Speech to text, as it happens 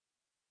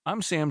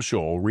I'm Sam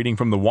Scholl, reading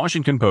from the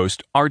Washington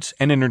Post Arts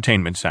and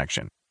Entertainment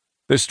section.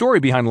 The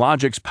story behind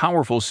Logic's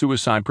powerful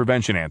suicide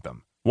prevention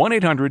anthem,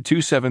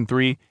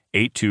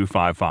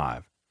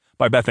 1-800-273-8255,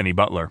 by Bethonie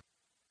Butler.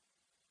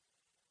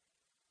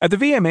 At the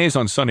VMAs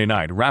on Sunday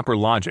night, rapper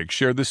Logic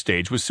shared the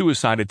stage with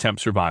suicide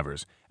attempt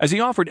survivors as he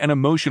offered an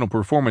emotional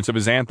performance of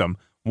his anthem,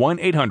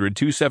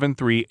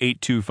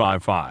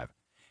 1-800-273-8255,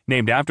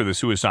 named after the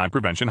suicide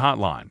prevention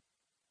hotline.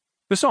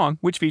 The song,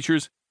 which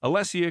features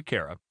Alessia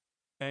Cara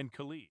and Khalid.